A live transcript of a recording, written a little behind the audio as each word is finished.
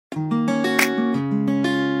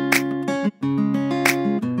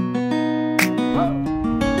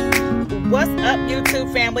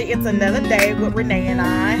YouTube family? It's another day with Renee and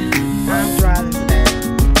I. I'm driving today.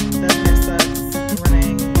 Doesn't it suck?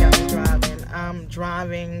 Renee got me driving. I'm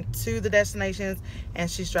driving to the destinations and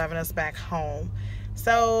she's driving us back home.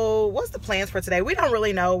 So what's the plans for today? We don't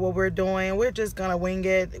really know what we're doing. We're just gonna wing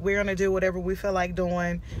it. We're gonna do whatever we feel like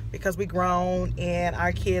doing because we grown and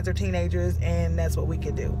our kids are teenagers and that's what we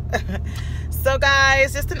can do. So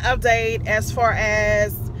guys, just an update as far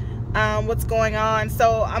as what's going on.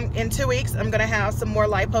 So I'm in 2 weeks I'm gonna have some more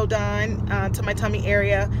lipo done to my tummy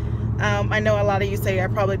area. I know a lot of you say I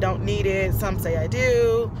probably don't need it. Some say I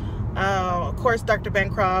do. Of course Dr.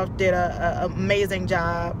 Bancroft did a amazing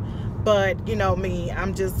job. But you know me,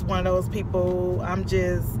 I'm just one of those people. I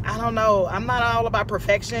don't know, I'm not all about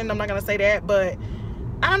perfection. I'm not gonna say that, but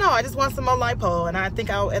I don't know, I just want some more lipo, and I think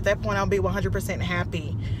at that point I'll be 100%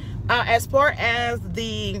 happy. As far as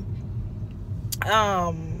the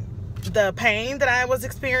pain that I was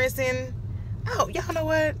experiencing, oh, y'all know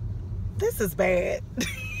what, this is bad.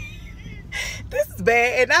 This is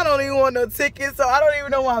bad, and I don't even want no tickets, so I don't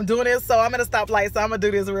even know why I'm doing this. So I'm gonna stop light, so I'm gonna do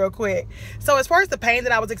this real quick. So as far as the pain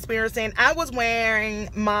that I was experiencing, I was wearing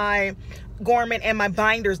my garment and my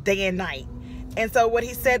binders day and night. And so what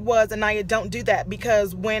he said was, Anaya, don't do that,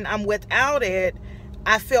 because when I'm without it,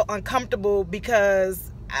 I feel uncomfortable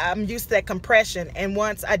because I'm used to that compression, and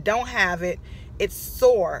once I don't have it, it's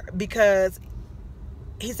sore, because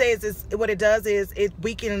he says what it does is it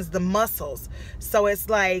weakens the muscles. So it's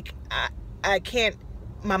like I can't,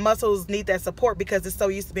 my muscles need that support because it's so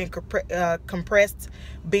used to being compressed,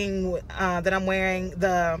 being that I'm wearing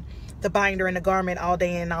the binder and the garment all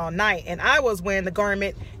day and all night. And I was wearing the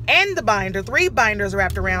garment and the binder, 3 binders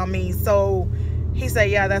wrapped around me. So he said,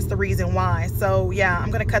 yeah, that's the reason why. So yeah, I'm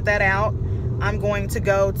gonna cut that out. I'm going to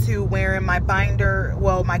go to wearing my binder,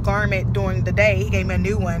 well, my garment during the day. He gave me a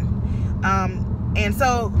new one. And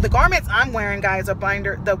so the garments I'm wearing, guys, are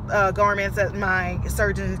the garments that my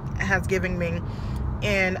surgeon has given me.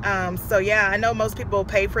 And so yeah, I know most people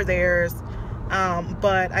pay for theirs,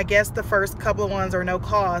 but I guess the first couple of ones are no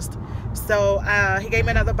cost. So he gave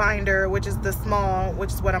me another binder, which is the small,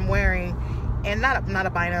 which is what I'm wearing, and not a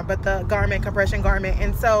binder, but the garment, compression garment.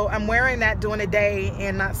 And so I'm wearing that during the day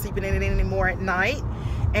and not sleeping in it anymore at night.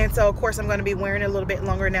 And so of course I'm going to be wearing it a little bit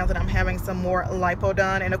longer now that I'm having some more lipo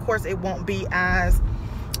done. And of course it won't be as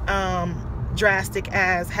drastic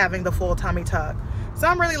as having the full tummy tuck. So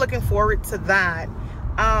I'm really looking forward to that.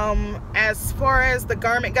 As far as the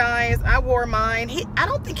garment, guys, I wore mine. I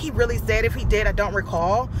don't think he really said. If he did, I don't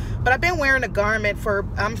recall, but I've been wearing a garment for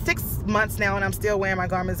 6 months now, and I'm still wearing my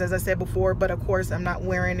garments, as I said before. But of course I'm not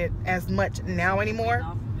wearing it as much now anymore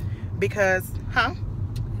because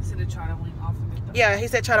he said to try to wing off of it though. Yeah, he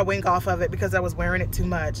said try to wing off of it because I was wearing it too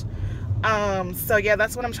much. So yeah,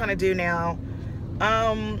 that's what I'm trying to do now.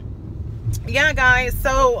 Yeah guys,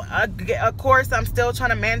 so of course I'm still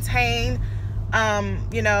trying to maintain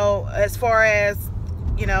you know, as far as,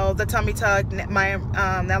 you know, the tummy tuck. My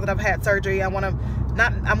now that I've had surgery, I want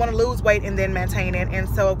to lose weight and then maintain it. And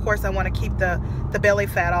so of course I want to keep the belly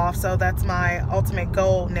fat off. So that's my ultimate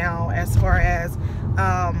goal now, as far as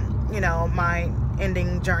you know, my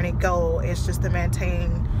ending journey goal is just to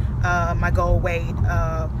maintain my goal weight,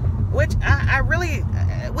 which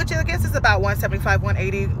which I guess is about 175,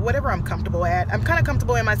 180, whatever I'm comfortable at. I'm kind of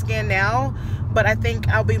comfortable in my skin now, but I think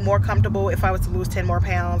I'll be more comfortable if I was to lose 10 more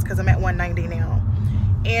pounds, because I'm at 190 now.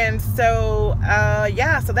 And so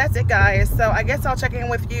yeah, so that's it guys. So I guess I'll check in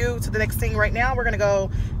with you to the next thing. Right now we're gonna go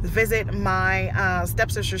visit my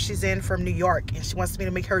stepsister. She's in from New York and she wants me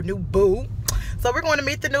to meet her new boo. So we're going to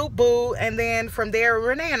meet the new boo, and then from there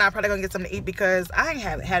Renee and I are probably gonna get something to eat because I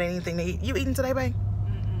haven't had anything to eat. You eating today, babe?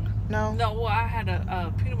 No? No, well, I had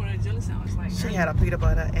a peanut butter and jelly sandwich. Like she had a peanut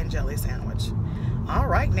butter and jelly sandwich. All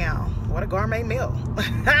right now, what a gourmet meal.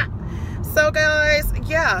 So guys,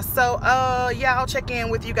 yeah, so yeah, I'll check in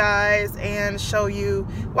with you guys and show you.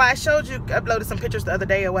 Well, I uploaded some pictures the other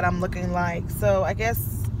day of what I'm looking like. So I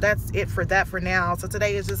guess that's it for that for now. So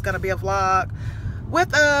today is just gonna be a vlog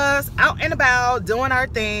with us out and about doing our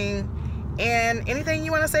thing. And anything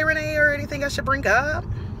you want to say, Renee, or anything I should bring up?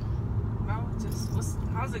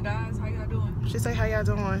 How's it, guys? How y'all doing? She say, how y'all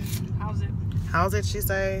doing? How's it? How's it? She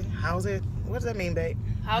say, how's it? What does that mean, babe?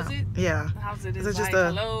 How's it? Yeah. How's it? Is It's it like,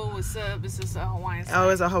 just hello, what's up? It's just a Hawaiian thing. Oh,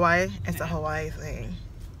 it's a Hawaii? It's a Hawaii thing.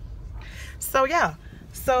 So, yeah.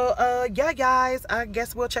 So, yeah, guys, I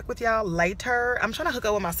guess we'll check with y'all later. I'm trying to hook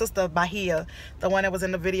up with my sister, Bahia, the one that was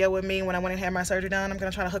in the video with me when I went and had my surgery done. I'm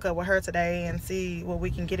going to try to hook up with her today and see what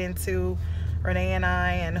we can get into, Renee and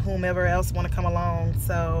I and whomever else want to come along.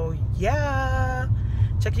 So, yeah.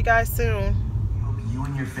 Check you guys soon. you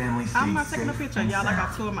and your family stay I'm not taking a picture, y'all. I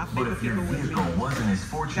got two of my favorite people with me.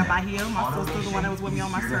 Got by here, my sister, the one that was with me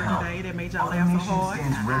on my certain day that made y'all laugh so hard.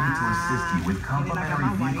 Stands ready to assist you with complimentary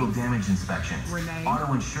vehicle damage inspections, Renee,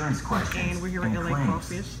 auto insurance questions, and we're here at LA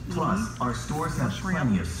Crawfish. Plus, our stores have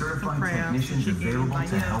plenty of certified technicians available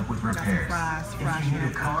to help with repairs. If you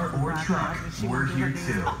need a car or truck, we're here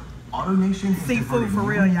too. AutoNation has seafood for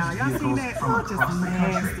real, y'all. Y'all seen that? Oh, just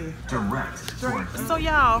nasty. Direct. So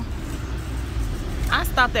y'all, I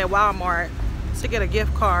stopped at Walmart to get a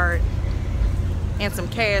gift card and some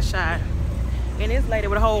cash out. And this lady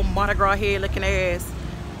with a whole Mardi Gras head looking ass,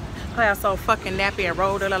 her ass so fucking nappy and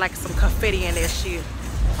rolled her like some confetti in that shit.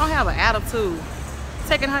 Don't have an attitude.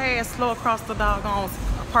 Taking her ass slow across the doggone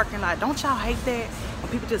parking lot. Don't y'all hate that? When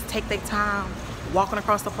people just take their time walking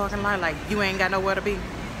across the parking lot like you ain't got nowhere to be.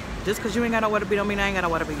 Just because you ain't got nowhere to be don't mean I ain't got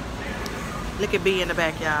nowhere to be. Look at B in the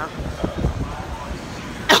back, y'all.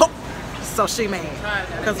 So she mad.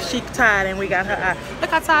 Because she tired and we got her eye.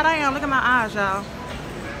 Look how tired I am. Look at my eyes, y'all.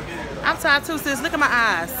 I'm tired too, sis. Look at my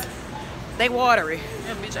eyes. They watery.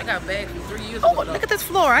 Yeah, bitch, I got bags from 3 years ago. Oh, look at this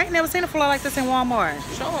floor. I ain't never seen a floor like this in Walmart.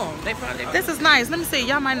 Show them. They probably... This is nice. Let me see.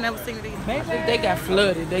 Y'all might have never seen these. I think they got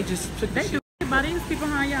flooded. They just took the shit. By these people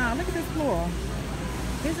behind y'all. Look at this floor.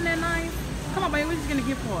 Isn't that nice? Come on, baby. We're just gonna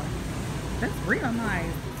get for it. That's real nice.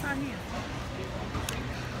 It's out here.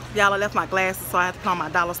 Y'all, I left my glasses, so I had to put on my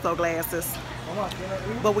dollar store glasses.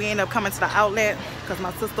 But we ended up coming to the outlet because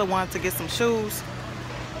my sister wanted to get some shoes.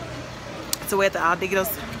 So we're at the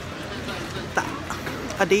Adidas.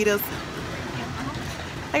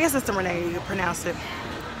 I guess it's the Renee you pronounce it.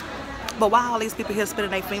 But why all these people here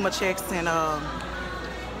spending their FEMA checks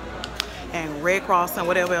and Red Cross and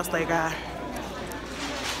whatever else they got?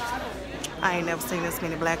 I ain't never seen this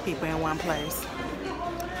many black people in one place.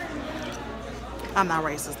 I'm not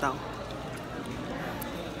racist though.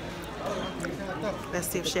 Let's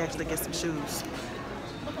see if she actually gets some shoes.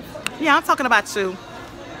 Yeah, I'm talking about you.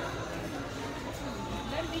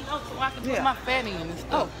 Let me know so I can put Yeah. my fanny in and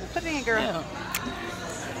stuff. Oh, put it in, girl. Yeah.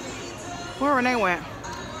 Where Renee went?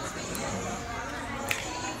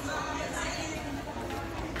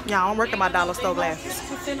 Yeah, I'm working my dollar store glasses.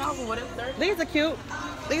 10% off or whatever. These are cute.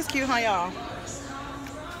 These cute, huh, y'all?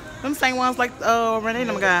 Them same ones like Renee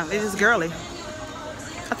them got. They're just girly.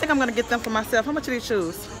 I think I'm gonna get them for myself. How much are these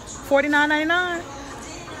shoes? $49.99.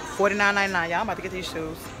 $49.99. Y'all, I'm about to get these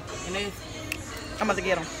shoes. And they... I'm about to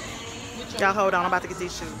get them. Y'all hold on. I'm about to get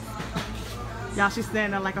these shoes. Y'all, she's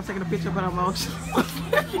standing there like I'm taking a picture, but I'm on.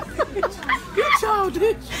 Get y'all,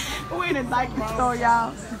 dude. We in a Nike store,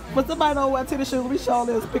 y'all. But somebody know what tennis shoes. We sure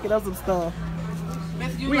is picking up some stuff.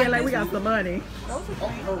 We ain't like we got some money. Look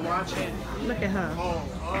at her. I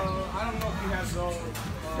don't know if you have those.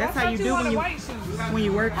 That's how you do when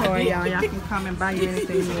you work hard, y'all. Y'all can come and buy you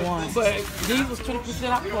anything you want. But these was 20%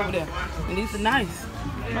 off over there. And these are nice.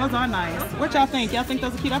 Those are nice. What y'all think? Y'all think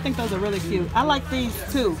those are cute? I think those are really cute. I like these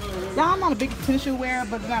too. Y'all, I'm not a big tennis shoe wearer,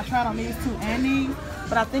 but then I tried on these two and these.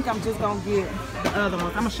 But I think I'm just gonna get the other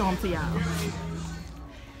ones. I'm gonna show them to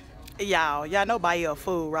y'all. Y'all know Bahia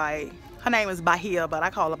food, right? Her name is Bahia, but I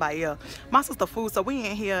call her Bahia. My sister food, so we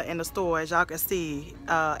in here in the store, as y'all can see,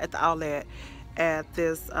 at the outlet at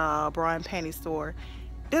this bra and panty store.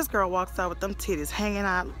 This girl walks out with them titties hanging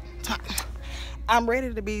out. I'm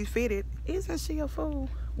ready to be fitted. Isn't she a fool?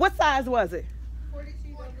 What size was it?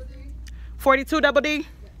 42 double D. 42 double D?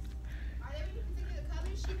 Are there any particular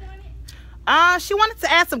colors she wanted? She wanted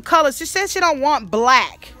to add some colors. She said she don't want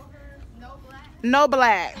black. No black. No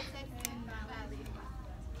black.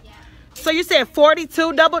 Yeah. So you said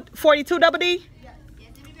 42 double D? Yes,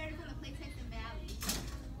 it'd be better to put a Playtex and Bally.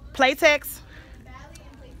 Playtex? Bally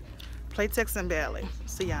and Playtex. Playtex and Bally.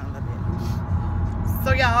 See y'all in a bit.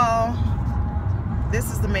 So y'all,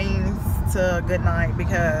 this is the means to a good night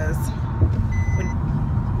because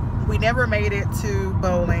we never made it to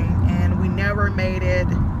bowling and we never made it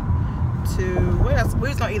to, what else? We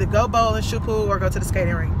was gonna either go bowling, shoot pool, or go to the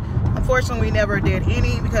skating rink. Unfortunately, we never did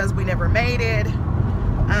any because we never made it.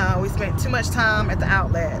 We spent too much time at the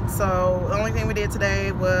outlet. So the only thing we did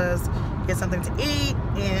today was get something to eat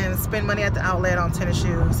and spend money at the outlet on tennis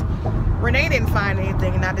shoes. Renee didn't find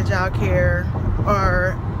anything, not that y'all care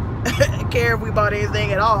or care if we bought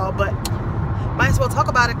anything at all, but might as well talk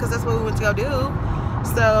about it because that's what we went to go do.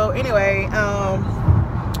 So anyway,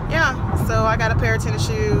 yeah, so I got a pair of tennis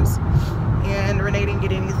shoes and Renee didn't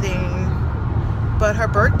get anything, but her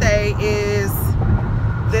birthday is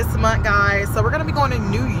this month, guys, so we're gonna be going to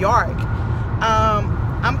New York.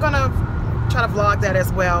 I'm gonna try to vlog that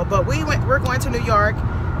as well, but we're going to New York.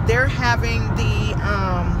 They're having the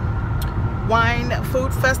wine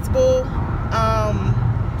food festival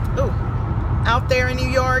out there in New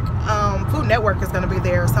York. Food Network is going to be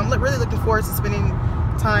there, so I'm really looking forward to spending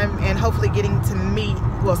time and hopefully getting to meet,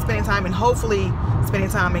 well, spending time and hopefully spending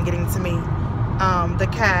time and getting to meet the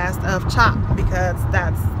cast of Chop, because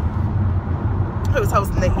that's who was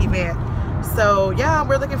hosting the event. So yeah,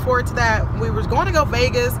 we're looking forward to that. We were going to go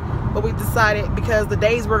Vegas, but we decided, because the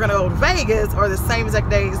days we're going to go to Vegas are the same exact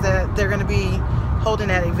days that they're going to be holding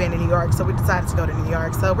that event in New York, so we decided to go to New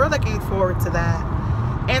York. So we're looking forward to that.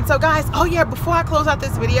 And so guys, oh yeah, before I close out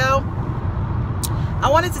this video, I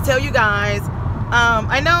wanted to tell you guys,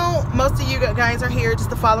 I know most of you guys are here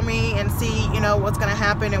just to follow me and see, you know, what's going to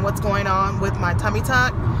happen and what's going on with my tummy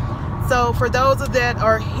tuck. So for those that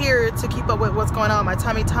are here to keep up with what's going on with my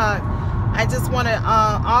tummy tuck, I just want to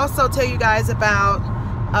also tell you guys about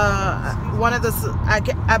one of the,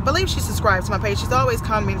 I believe she subscribes to my page. She's always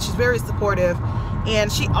commenting. She's very supportive,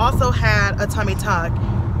 and she also had a tummy tuck.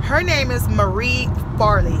 Her name is Marie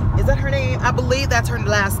Farley. Is that her name? I believe that's her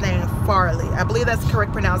last name, Farley. I believe that's the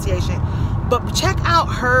correct pronunciation. But check out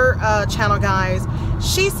her channel, guys.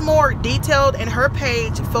 She's more detailed, and her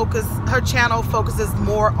page her channel focuses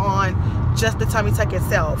more on just the tummy tuck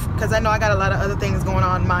itself, because I know I got a lot of other things going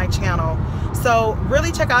on my channel. So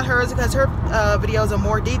really check out hers, because her videos are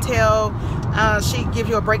more detailed. She gives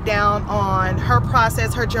you a breakdown on her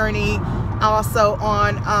process, her journey, also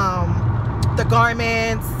on the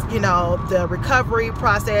garments, you know, the recovery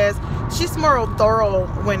process. She's more thorough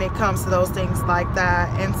when it comes to those things like that.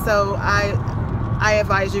 And so I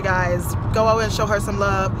advise you guys, go over and show her some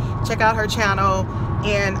love. Check out her channel.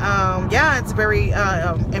 And yeah, it's very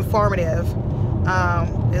informative,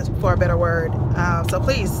 is for a better word. So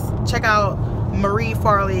please check out Marie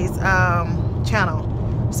Farley's channel.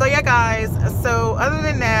 So yeah, guys, so other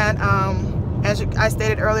than that, as I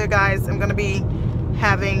stated earlier, guys, I'm going to be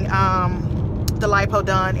having the lipo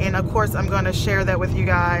done, and of course I'm going to share that with you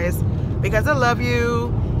guys, because I love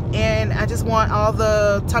you, and I just want all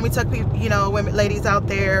the tummy tuck people, you know, women, ladies out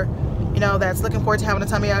there, you know, that's looking forward to having a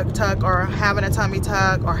tummy tuck, or having a tummy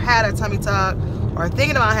tuck, or had a tummy tuck, or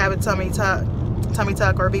thinking about having a tummy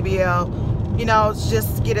tuck or BBL, you know,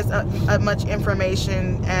 just get as much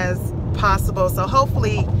information as possible. So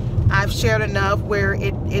hopefully I've shared enough where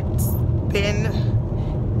it's been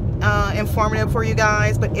informative for you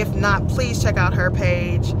guys. But if not, please check out her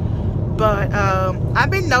page. But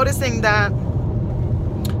I've been noticing that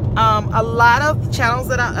a lot of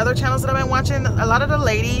channels other channels that I've been watching, a lot of the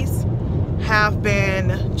ladies have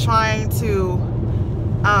been trying to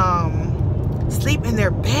sleep in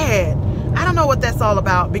their bed. I don't know what that's all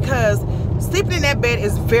about, because sleeping in that bed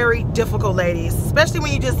is very difficult, ladies, especially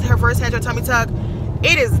when you just first had your tummy tuck.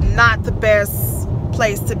 It is not the best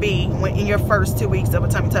place to be in your first 2 weeks of a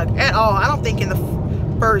tummy tuck at all. I don't think in the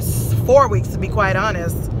first 4 weeks, to be quite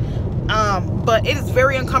honest. But it is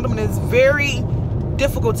very uncomfortable, and it's very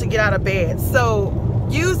difficult to get out of bed. So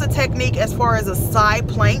use the technique as far as a side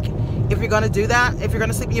plank if you're going to do that, if you're going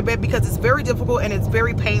to sleep in your bed, because it's very difficult and it's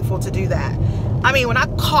very painful to do that. I mean, when I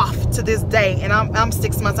cough to this day, and I'm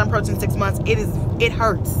 6 months, I'm approaching 6 months, it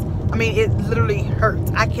hurts. I mean, it literally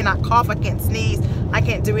hurts. I cannot cough, I can't sneeze, I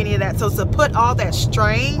can't do any of that. So to put all that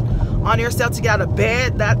strain on yourself to get out of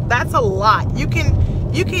bed, that's a lot.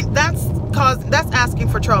 That's asking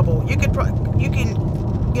for trouble. You can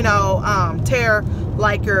you know, tear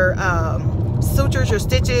like your sutures, your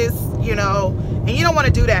stitches, you know, and you don't want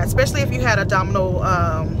to do that, especially if you had abdominal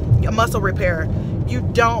muscle repair. You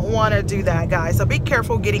don't want to do that, guys. So be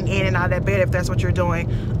careful getting in and out of that bed if that's what you're doing.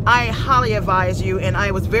 I highly advise you, and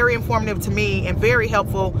it was very informative to me and very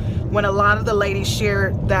helpful when a lot of the ladies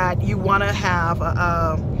shared that you want to have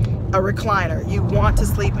a recliner. You want to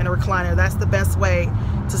sleep in a recliner. That's the best way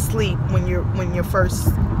to sleep when you're first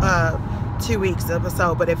 2 weeks of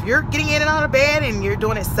so. But if you're getting in and out of bed and you're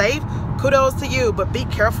doing it safe, kudos to you, but be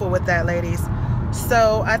careful with that, ladies.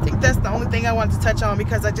 So I think that's the only thing I wanted to touch on,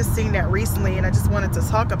 because I just seen that recently and I just wanted to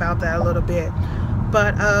talk about that a little bit.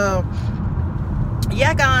 But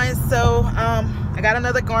yeah, guys, so I got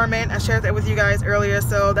another garment. I shared that with you guys earlier,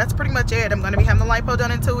 so that's pretty much it. I'm going to be having the lipo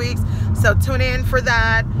done in 2 weeks, so tune in for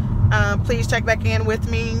that. Please check back in with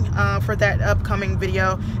me for that upcoming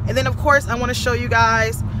video. And then of course I want to show you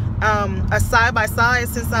guys a side-by-side,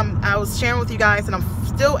 since I was sharing with you guys, and I'm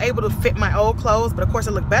still able to fit my old clothes, but of course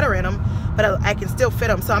I look better in them, but I can still fit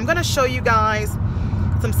them. So I'm going to show you guys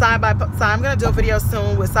some side-by-side. I'm going to do a video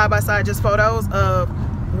soon with side-by-side just photos of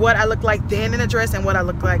what I look like then in a dress and what I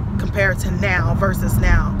look like compared to now versus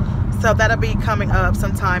now. So that'll be coming up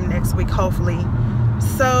sometime next week, hopefully.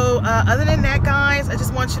 So other than that, guys, I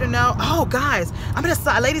just want you to know, oh guys, I'm in a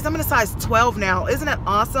size, ladies, I'm in a size 12 now. Isn't that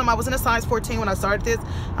awesome? I was in a size 14 when I started this.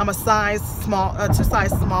 I'm a size small, 2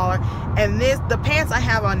 sizes smaller, and the pants I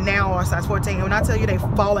have on now are size 14. And when I tell you they've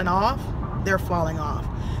fallen off, they're falling off.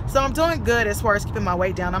 So I'm doing good as far as keeping my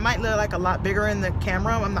weight down. I might look like a lot bigger in the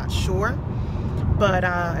camera, I'm not sure, but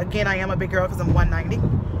again, I am a big girl because I'm 190.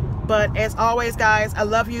 But as always, guys, I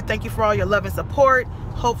love you. Thank you for all your love and support.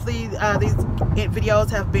 Hopefully these videos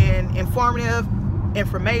have been informative,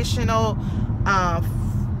 informational,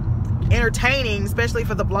 entertaining, especially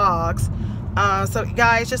for the blogs. So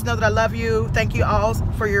guys, just know that I love you. Thank you all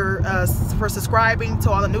for your for subscribing.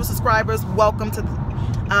 To all the new subscribers, welcome to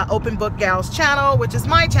Openbook GAL's channel, which is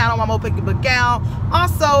my channel. I'm Openbook GAL,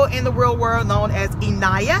 also in the real world known as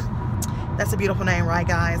Inaya. That's a beautiful name, right,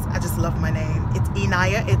 guys? I just love my name. It's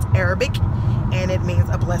Inaya. It's Arabic, and it means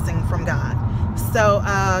a blessing from God. So,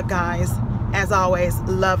 guys, as always,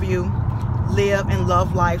 love you. Live and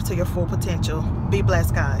love life to your full potential. Be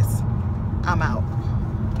blessed, guys. I'm out.